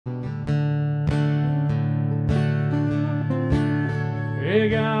They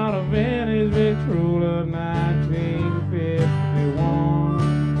got a vintage Victrola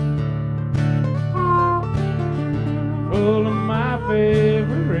 1951, full of my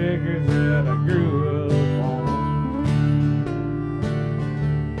favorite records that I grew up on.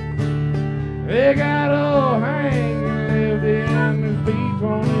 They got old Hank lived in this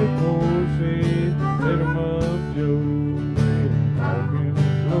B-24 seat. Set 'em up, Joe, walking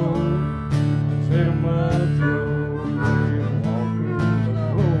slow. Set 'em up, Joe.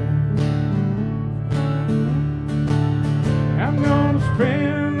 I'm gonna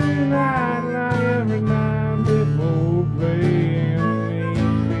spend the night like every night before playing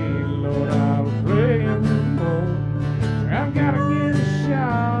easy. Lord, I'll play some more. I've gotta get a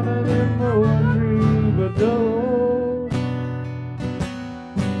shot of them old troubadours.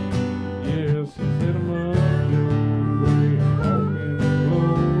 Yes, set 'em up, Joe, play walking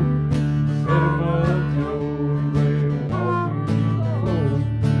slow. Set 'em up, Joe, play walking slow.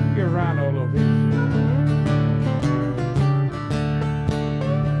 Get Ryno up here.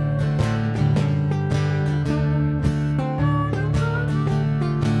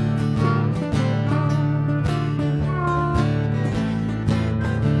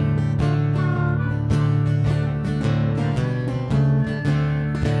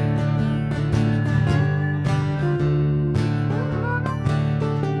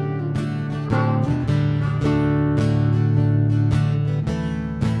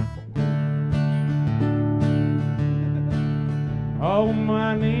 All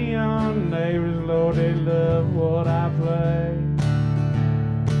my neon neighbors, Lord, they love what I play,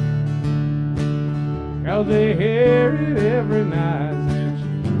 'cause they hear it every night since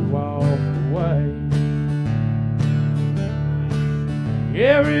you walked away.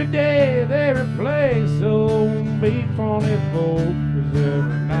 Every day they replace old B-24, 'cause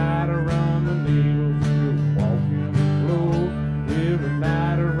every night I run the needle through walking slow. Every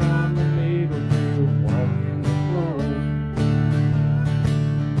night I run the needle through walking slow.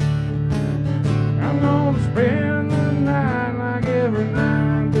 I'm gonna spend the night like every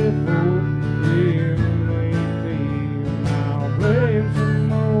night before, living easy, and I'll play some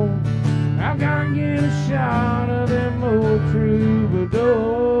more. I've gotta get a shot of them old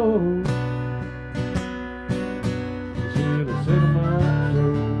troubadours. Should have set 'em up,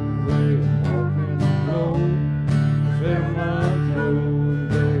 Joe, they walking slow. Set 'em up, Joe,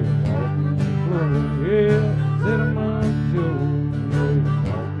 they walking slow. Yeah, set 'em up, Joe, they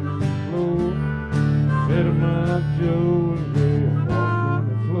walking slow. Set 'em up, Joe.